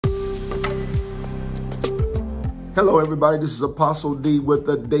Hello, everybody. This is Apostle D with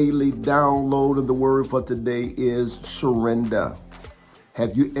the daily download, and the word for today is surrender.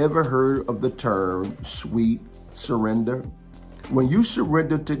 Have you ever heard of the term sweet surrender? When you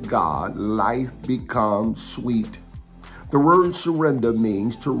surrender to God, life becomes sweet. The word surrender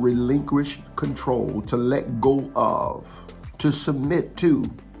means to relinquish control, to let go of, to submit to.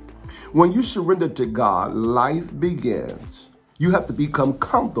 When you surrender to God, life begins. You have to become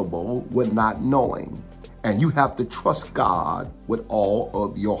comfortable with not knowing. And you have to trust God with all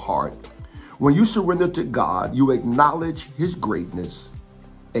of your heart. When you surrender to God, you acknowledge His greatness,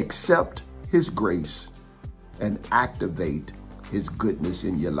 accept His grace, and activate His goodness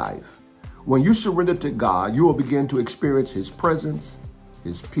in your life. When you surrender to God, you will begin to experience His presence,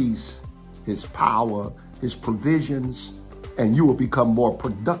 His peace, His power, His provisions, and you will become more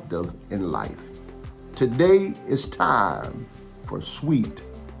productive in life. Today is time for sweet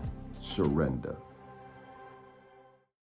surrender.